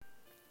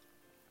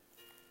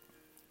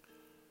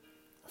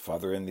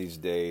Father, in these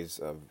days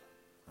of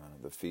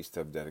the Feast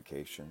of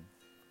Dedication,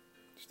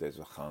 these days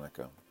of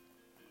Hanukkah,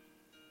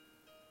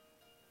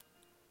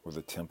 where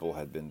the temple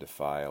had been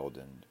defiled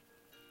and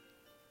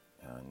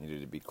needed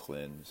to be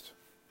cleansed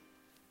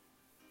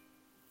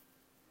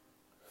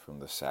from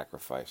the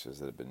sacrifices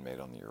that had been made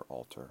on your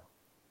altar,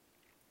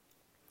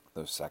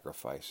 those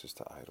sacrifices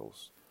to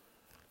idols.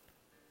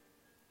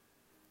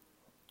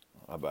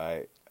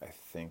 I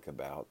think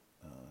about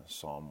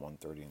Psalm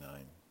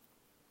 139.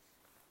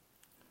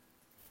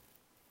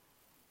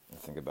 I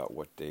think about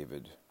what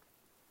David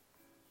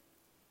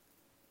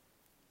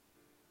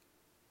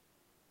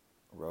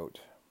wrote.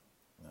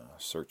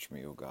 Search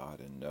me, O God,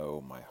 and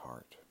know my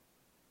heart.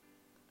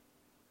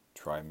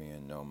 Try me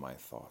and know my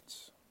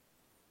thoughts.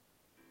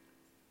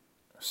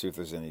 See if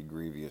there's any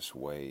grievous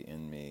way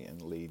in me,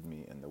 and lead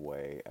me in the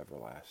way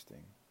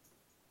everlasting.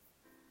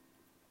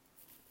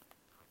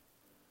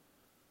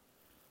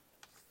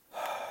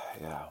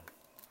 Yeah.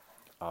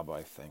 Abba,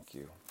 I thank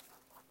you.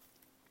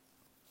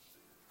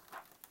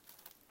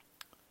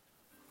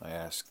 I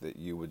ask that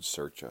you would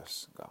search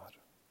us, God.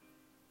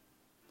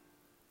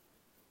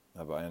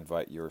 Abba, I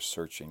invite your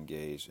searching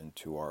gaze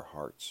into our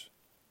hearts,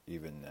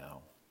 even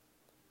now.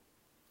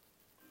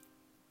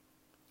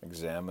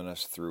 Examine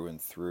us through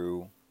and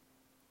through.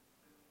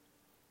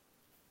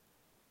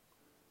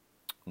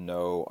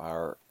 Know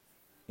our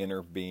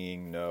inner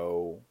being,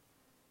 know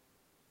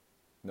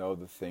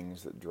the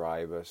things that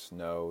drive us,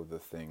 know the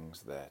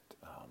things that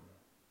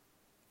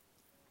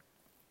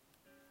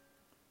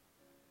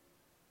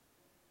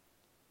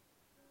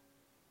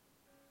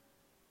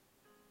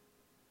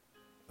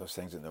those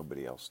things that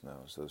nobody else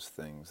knows, those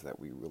things that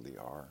we really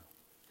are.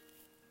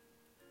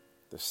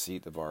 The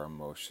seat of our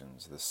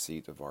emotions, the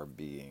seat of our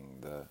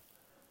being,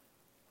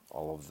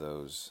 all of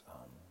those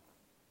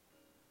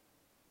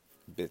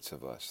bits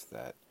of us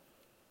that,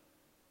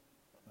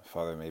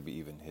 Father, may be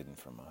even hidden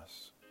from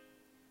us.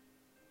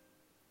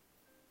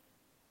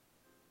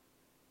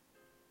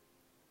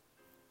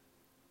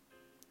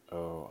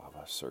 Oh,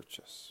 Abba, search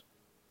us.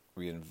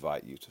 We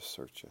invite you to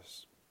search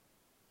us.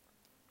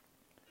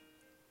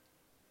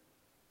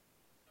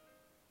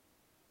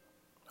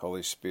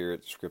 Holy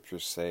Spirit,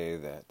 scriptures say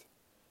that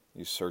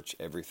you search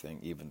everything,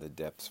 even the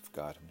depths of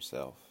God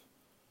himself.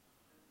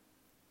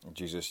 And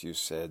Jesus, you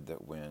said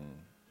that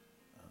when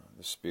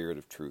the Spirit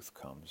of truth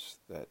comes,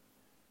 that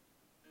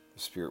the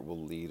Spirit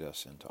will lead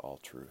us into all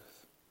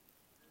truth.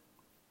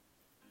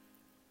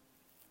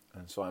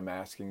 And so I'm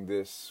asking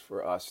this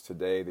for us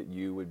today, that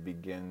you would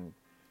begin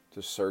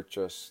to search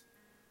us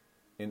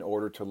in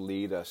order to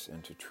lead us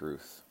into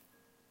truth.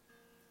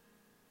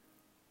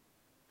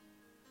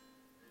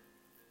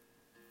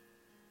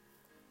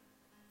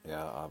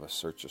 Yeah, Abba,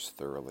 search us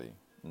thoroughly.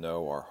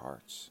 Know our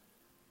hearts.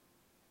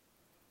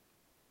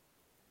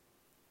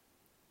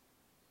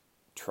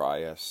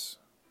 Try us,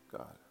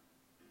 God.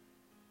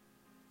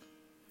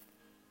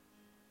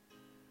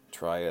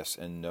 Try us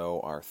and know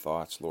our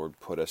thoughts,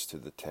 Lord. Put us to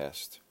the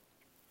test.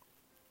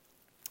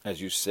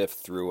 As you sift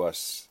through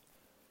us,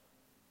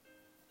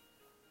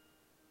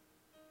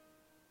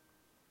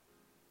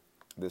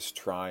 this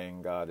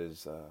trying, God,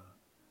 is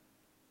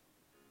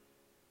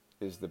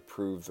to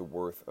prove the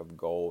worth of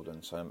gold.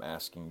 And so I'm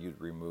asking you to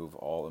remove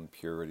all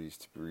impurities,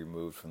 to be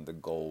removed from the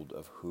gold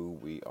of who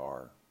we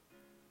are.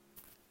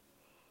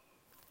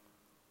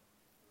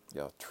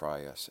 Yeah,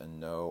 try us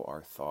and know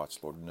our thoughts,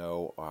 Lord.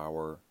 Know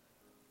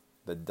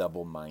the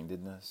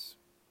double-mindedness.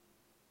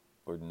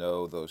 Lord,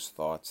 know those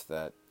thoughts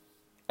that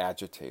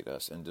agitate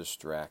us and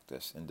distract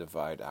us and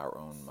divide our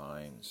own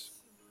minds.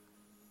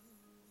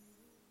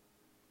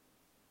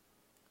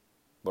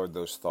 Lord,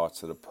 those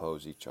thoughts that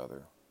oppose each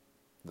other,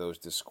 those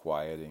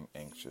disquieting,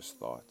 anxious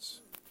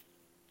thoughts.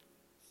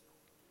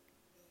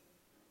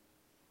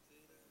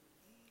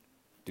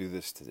 Do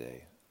this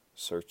today.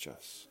 Search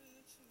us.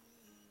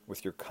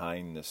 With your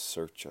kindness,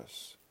 search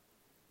us.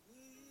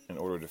 In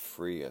order to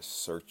free us,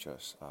 search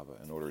us,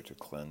 Abba, in order to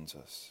cleanse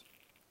us.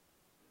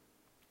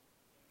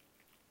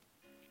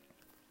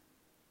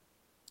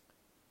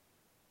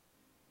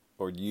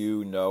 Lord,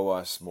 you know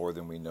us more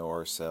than we know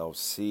ourselves.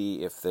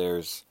 See if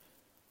there's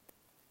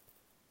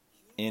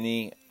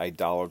any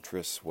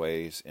idolatrous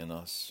ways in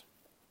us.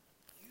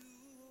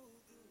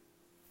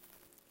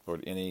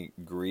 Lord, any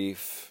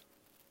grief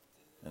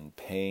and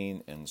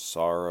pain and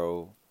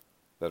sorrow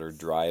that are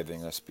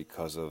driving us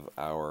because of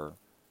our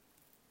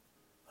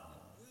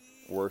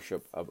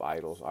worship of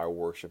idols, our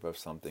worship of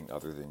something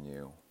other than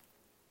you.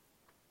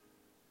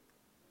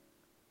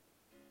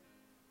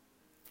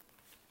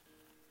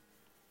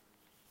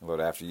 Lord,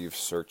 after you've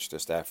searched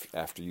us,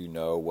 after you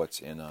know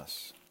what's in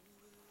us,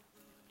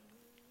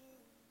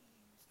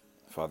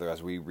 Father,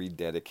 as we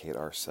rededicate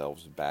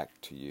ourselves back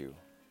to you,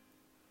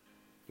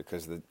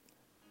 because the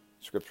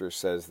Scripture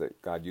says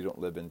that, God, you don't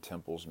live in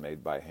temples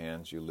made by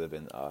hands, you live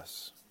in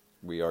us.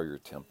 We are your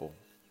temple.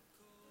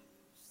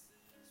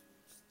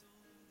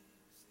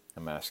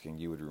 I'm asking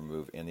you would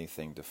remove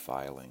anything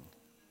defiling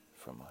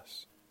from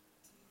us,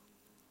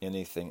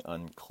 anything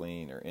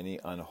unclean or any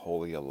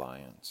unholy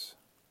alliance.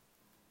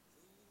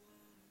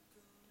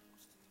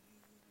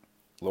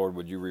 Lord,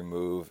 would you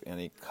remove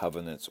any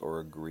covenants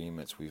or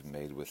agreements we've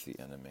made with the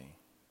enemy?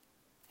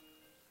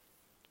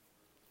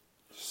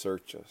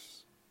 Search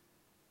us.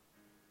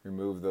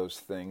 Remove those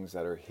things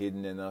that are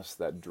hidden in us,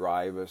 that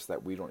drive us,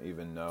 that we don't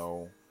even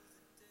know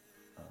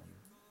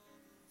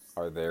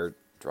are there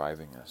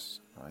driving us,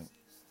 right?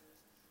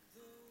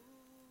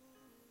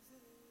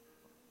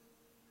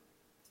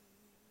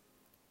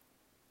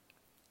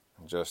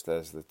 Just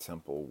as the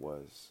temple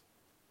was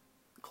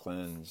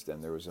cleansed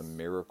and there was a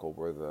miracle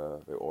where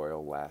the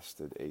oil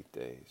lasted 8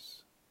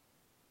 days.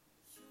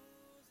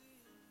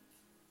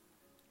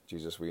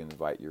 Jesus, we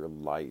invite your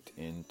light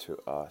into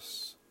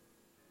us.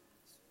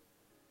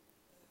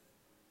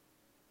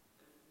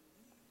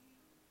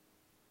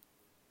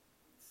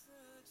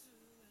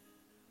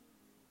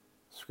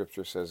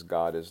 Scripture says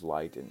God is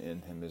light and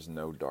in him is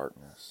no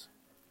darkness.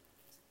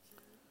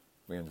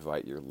 We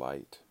invite your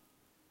light.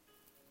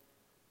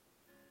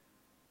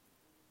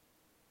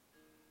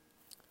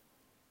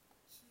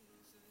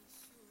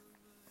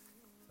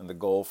 And the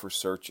goal for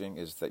searching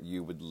is that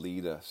you would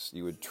lead us,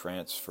 you would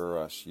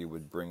transfer us, you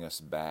would bring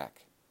us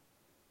back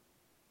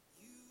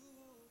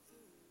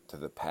to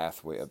the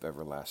pathway of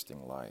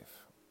everlasting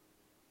life.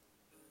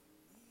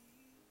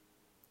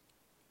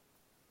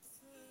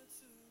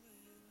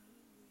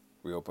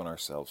 We open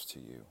ourselves to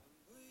you,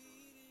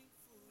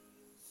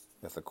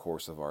 that the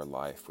course of our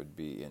life would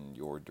be in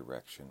your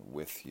direction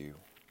with you.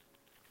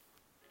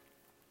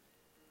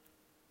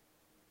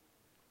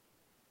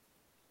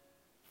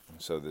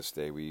 And so this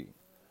day we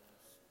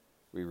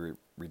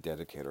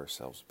rededicate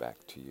ourselves back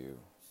to you.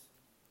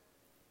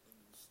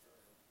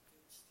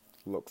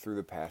 Look through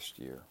the past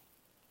year.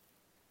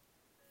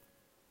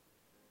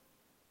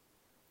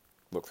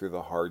 Look through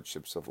the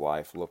hardships of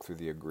life. Look through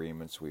the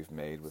agreements we've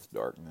made with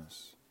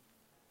darkness.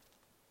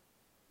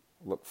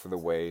 Look for the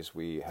ways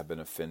we have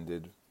been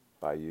offended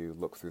by you.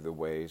 Look through the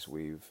ways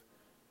we've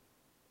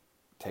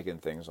taken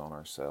things on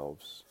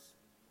ourselves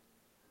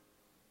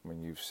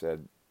when you've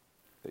said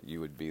that you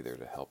would be there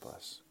to help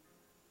us.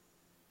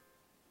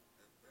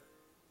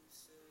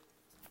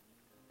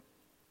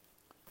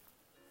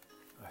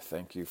 I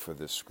thank you for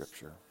this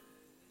scripture.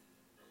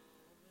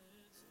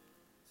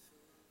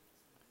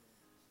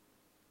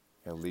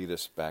 Now lead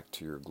us back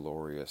to your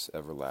glorious,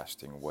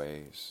 everlasting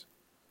ways.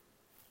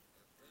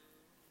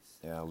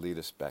 Yeah, lead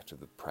us back to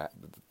the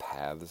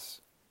paths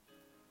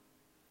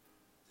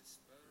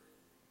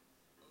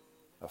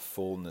of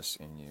fullness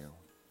in you,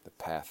 the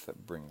path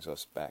that brings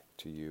us back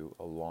to you,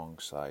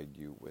 alongside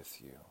you,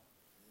 with you.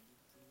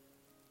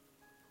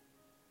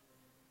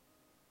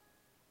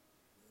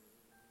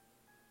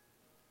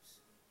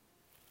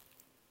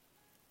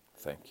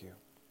 Thank you.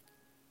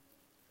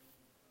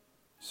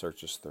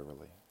 Search us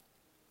thoroughly.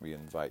 We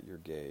invite your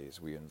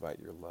gaze. We invite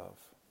your love.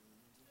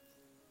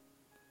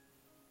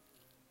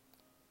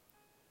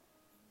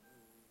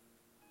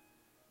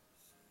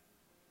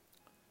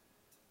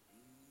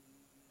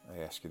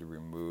 I ask you to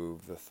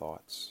remove the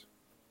thoughts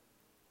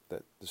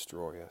that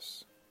destroy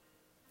us.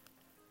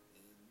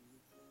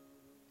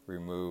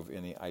 Remove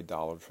any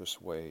idolatrous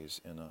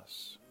ways in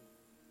us.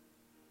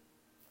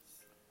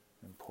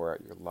 And pour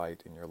out your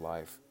light in your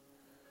life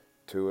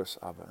to us,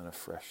 Abba, in a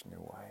fresh new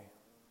way.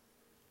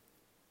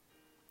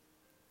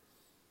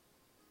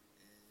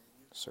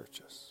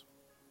 Search us.